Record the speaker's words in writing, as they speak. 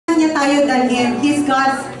tayo dalhin. His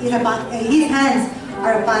hands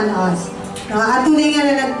are upon us. At tunay nga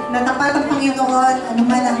na natapat ang Panginoon, ano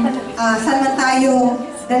man ang saan man tayo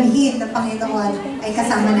dalhin ng Panginoon, ay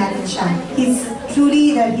kasama natin siya.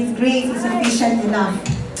 Truly that His grace is sufficient enough.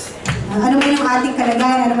 Ano man yung ating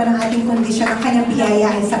kalagayan, ano man ang ating kondisyon, ang kanyang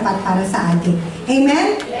biyaya ay sapat para sa atin.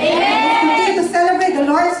 Amen? Amen! Let's continue to celebrate the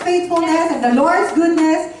Lord's faithfulness and the Lord's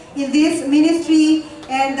goodness in this ministry.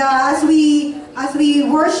 And as we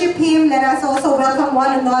worship Him, let us also welcome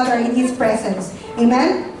one another in His presence.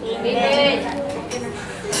 Amen? Amen!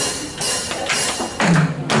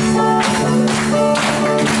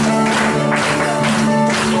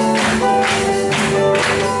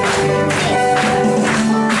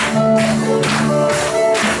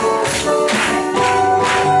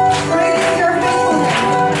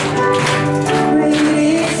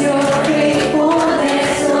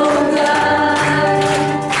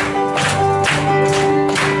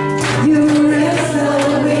 You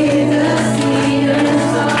wrestle with the sinner's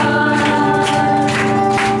heart.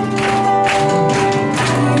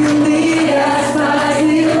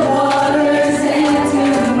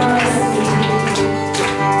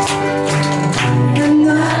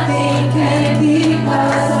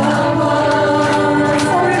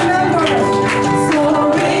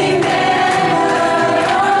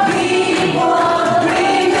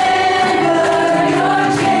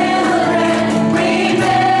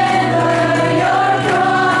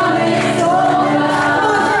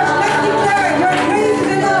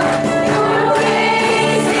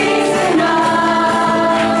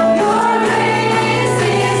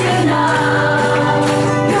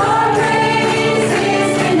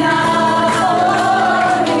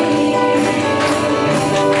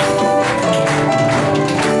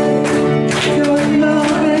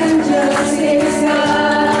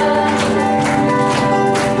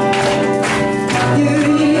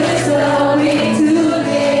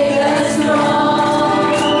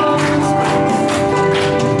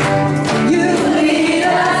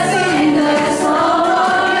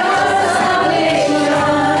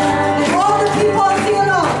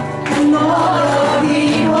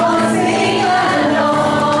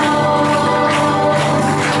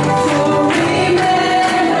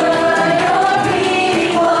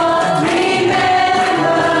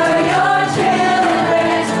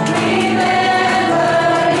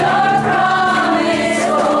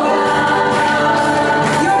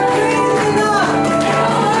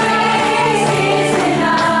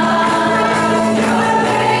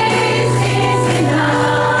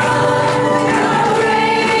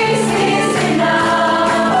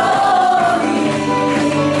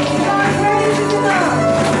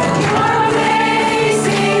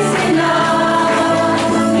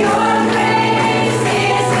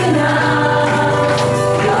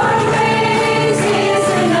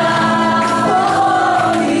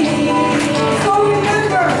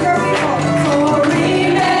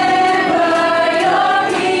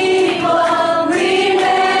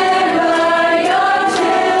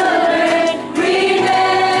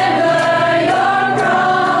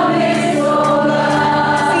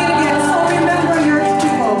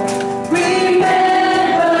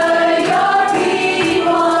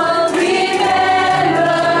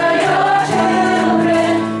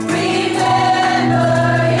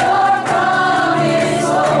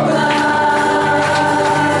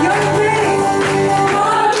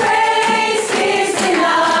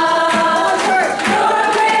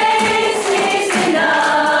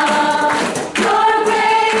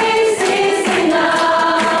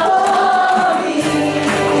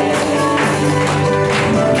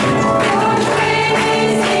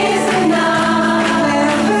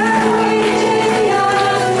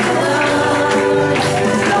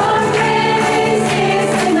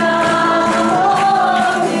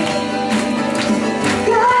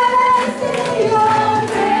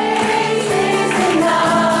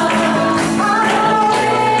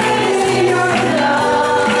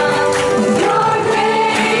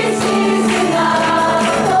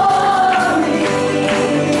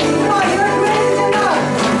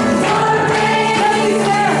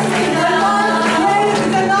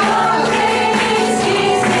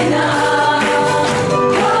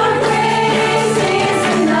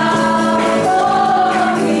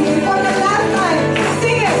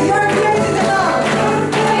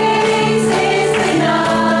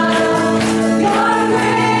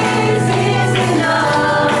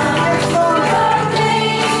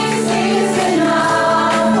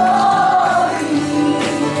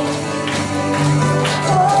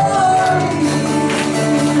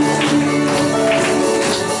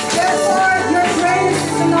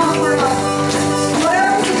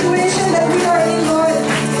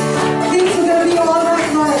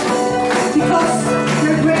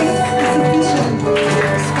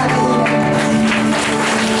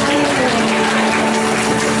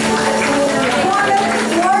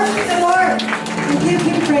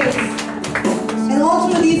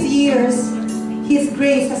 to these years, His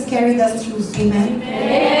grace has carried us through. Amen?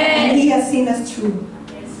 And He has seen us through.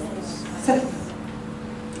 Sa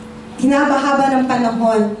hinabahaba ng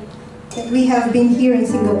panahon that we have been here in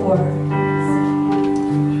Singapore,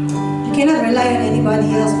 you cannot rely on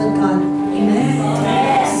anybody else but God. Amen?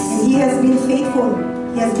 And He has been faithful.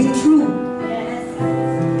 He has been true.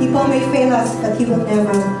 People may fail us, but He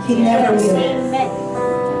never will.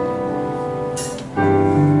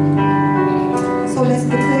 So let's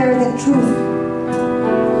declare the truth,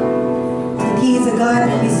 that He is a God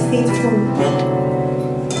who is faithful.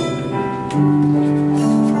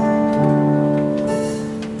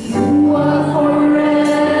 Your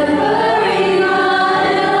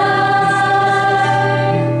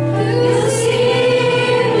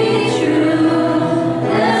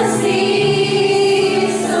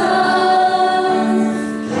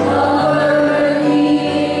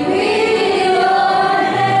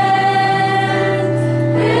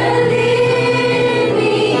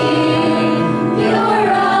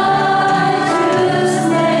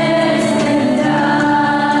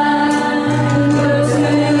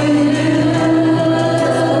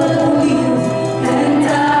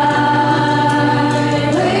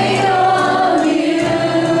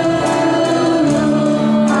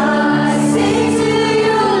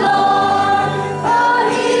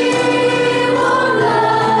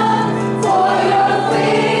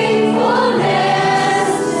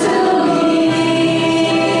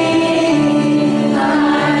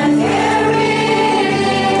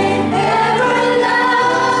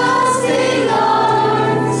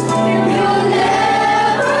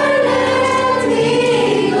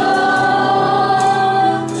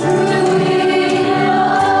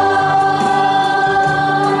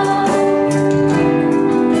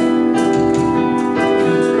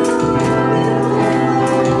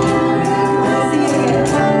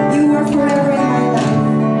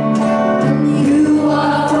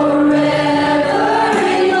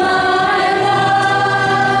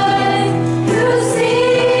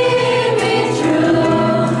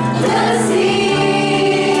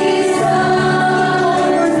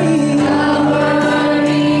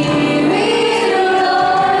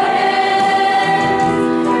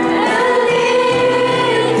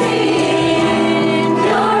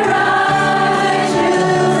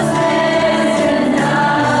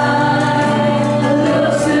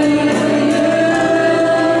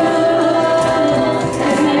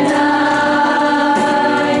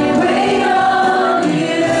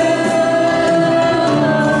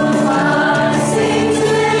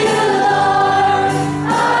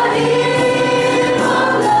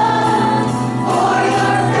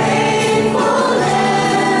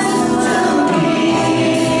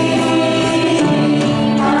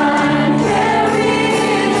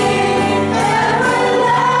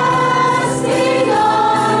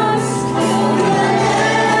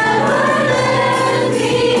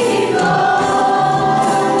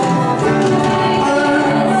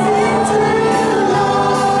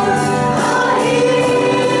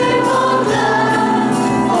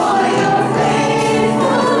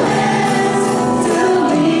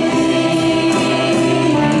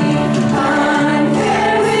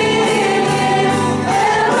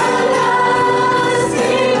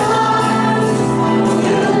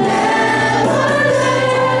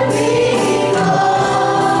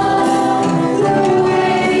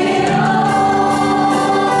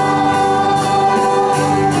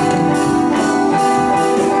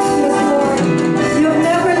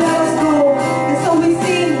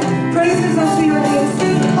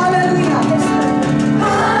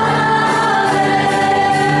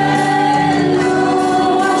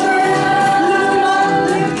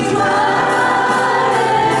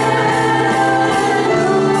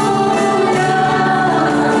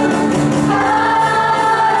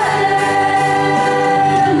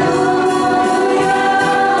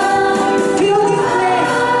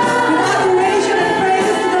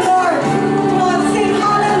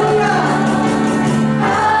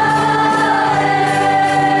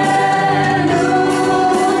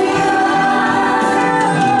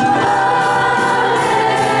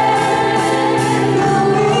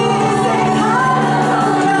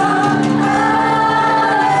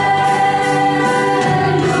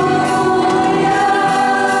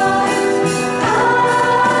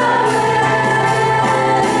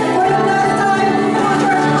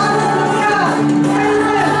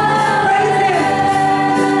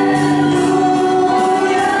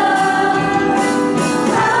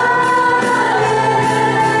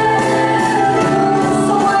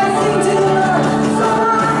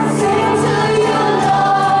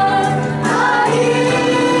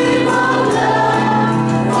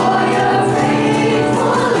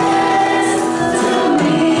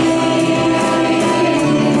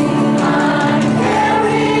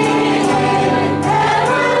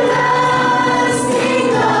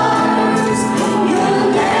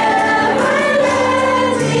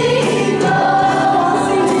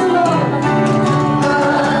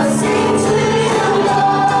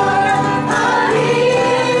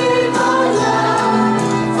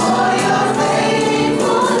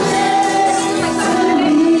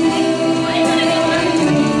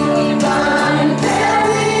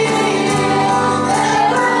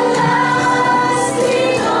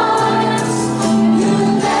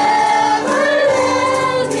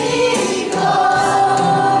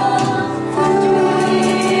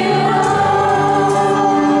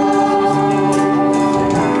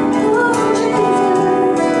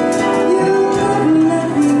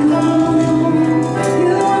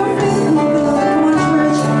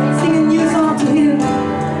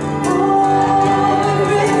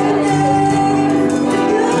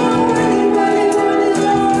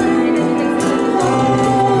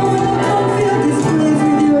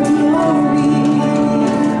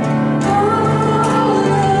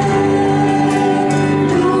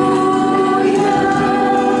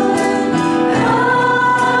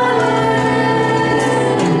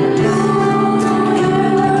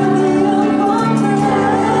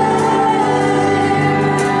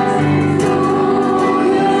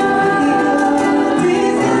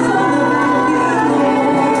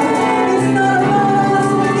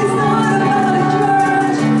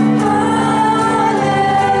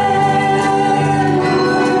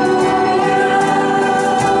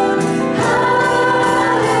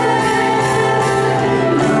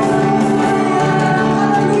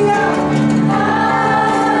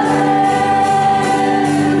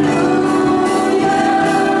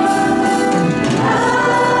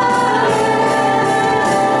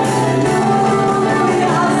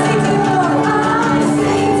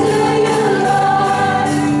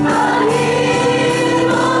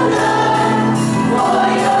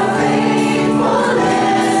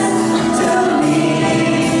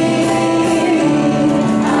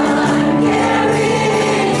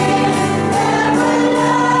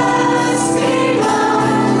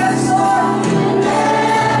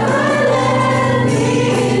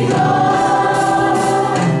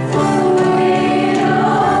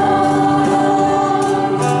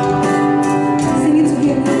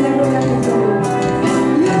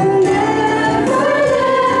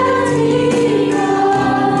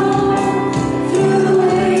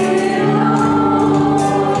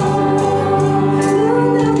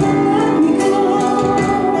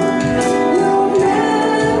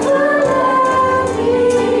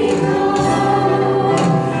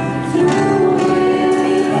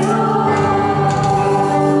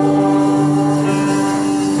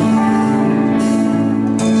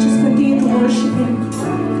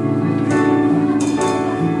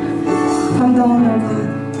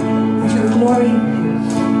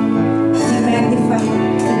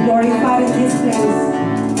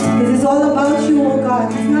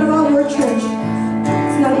God. It's not about your church.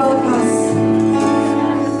 It's not about us.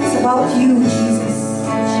 It's about you, Jesus.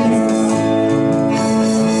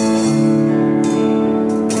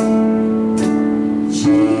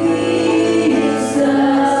 Jesus.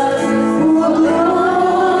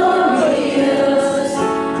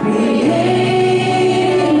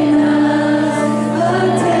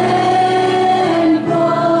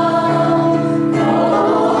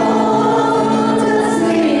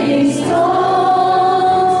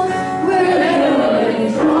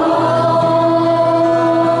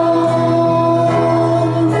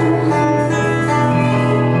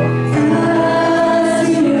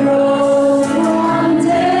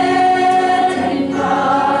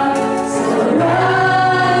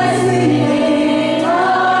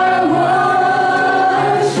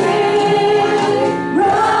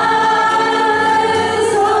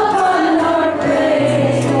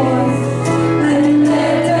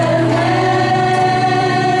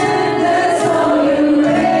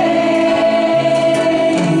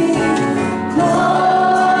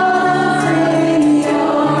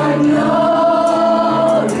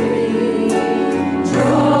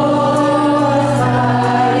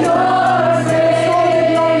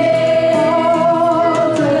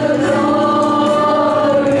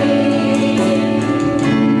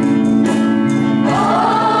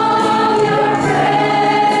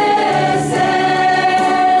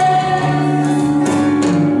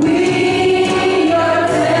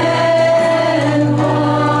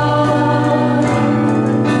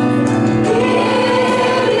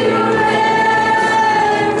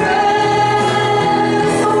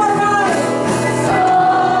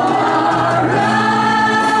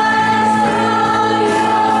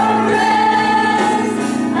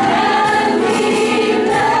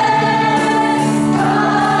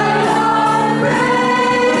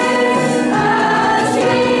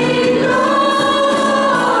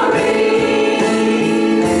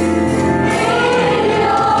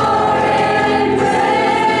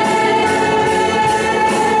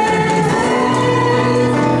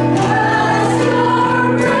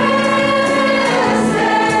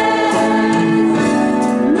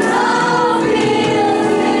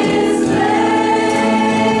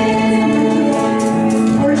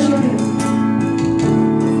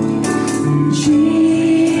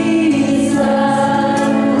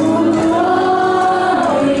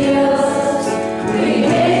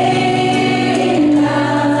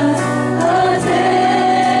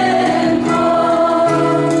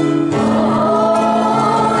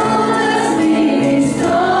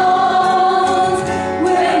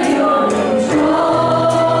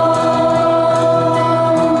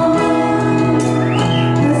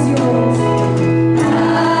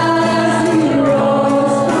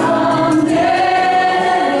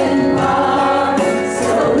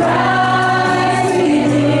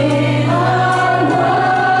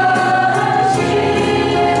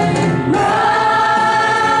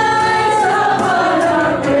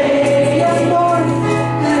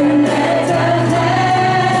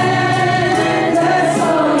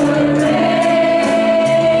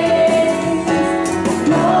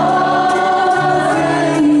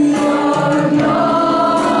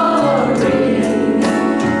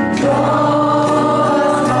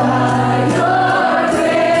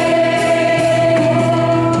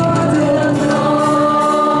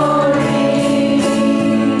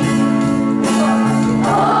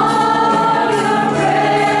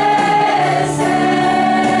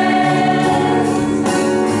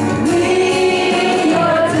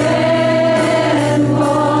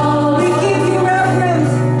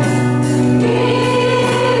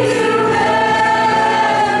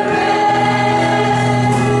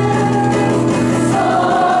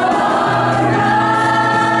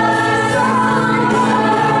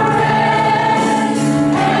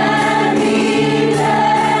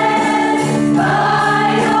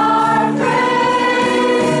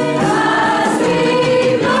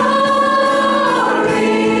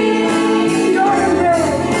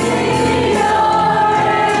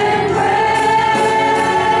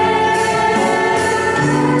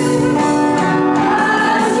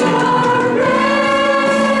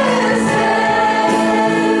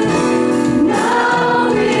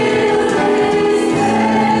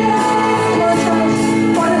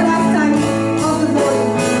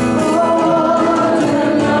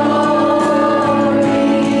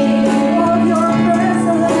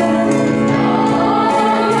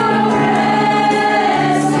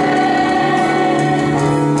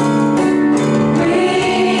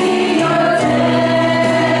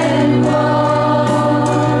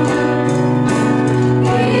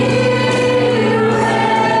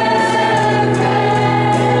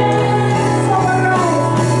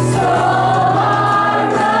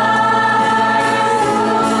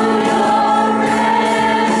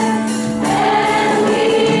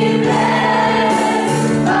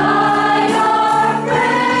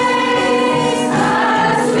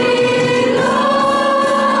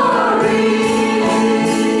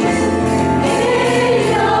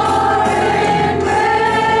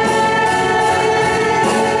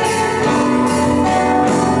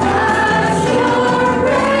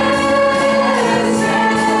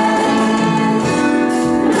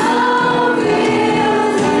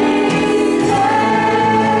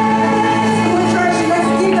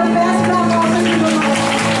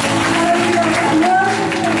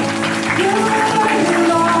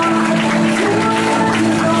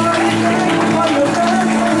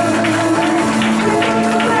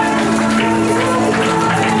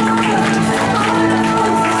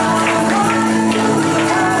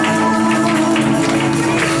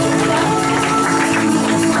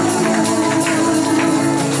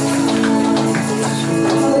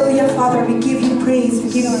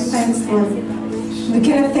 Lord. We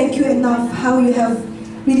cannot thank you enough how you have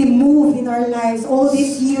really moved in our lives all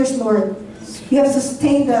these years, Lord. You have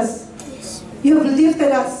sustained us. You have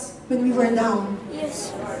lifted us when we were down.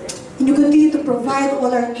 And you continue to provide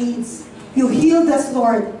all our needs. You healed us,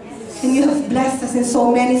 Lord. And you have blessed us in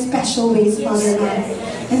so many special ways, Father God.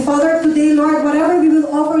 And Father, today, Lord, whatever we will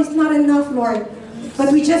offer is not enough, Lord.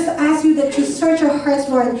 But we just ask you that you search our hearts,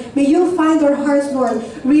 Lord. May you find our hearts, Lord,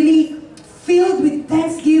 really filled with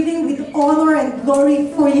thanksgiving, with honor and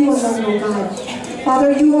glory for you alone, oh God.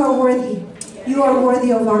 Father, you are worthy. You are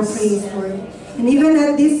worthy of our praise, Lord. And even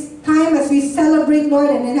at this time, as we celebrate, Lord,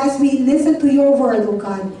 and as we listen to your word, oh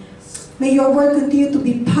God, may your word continue to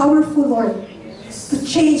be powerful, Lord, to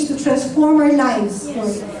change, to transform our lives,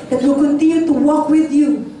 Lord, that we'll continue to walk with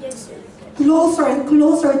you, closer and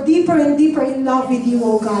closer, deeper and deeper in love with you,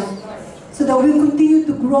 oh God, so that we'll continue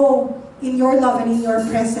to grow in your love and in your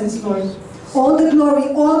presence, Lord. All the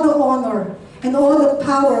glory, all the honor, and all the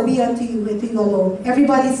power be unto you and to you alone.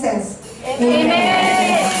 Everybody says,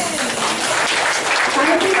 Amen.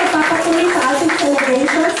 Tayo po magpapatuloy sa ating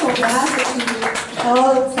celebration. So glad that we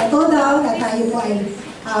all settle down at tayo po ay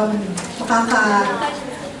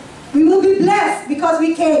we will be blessed because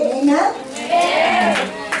we came. Amen?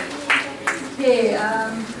 Okay,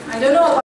 I don't know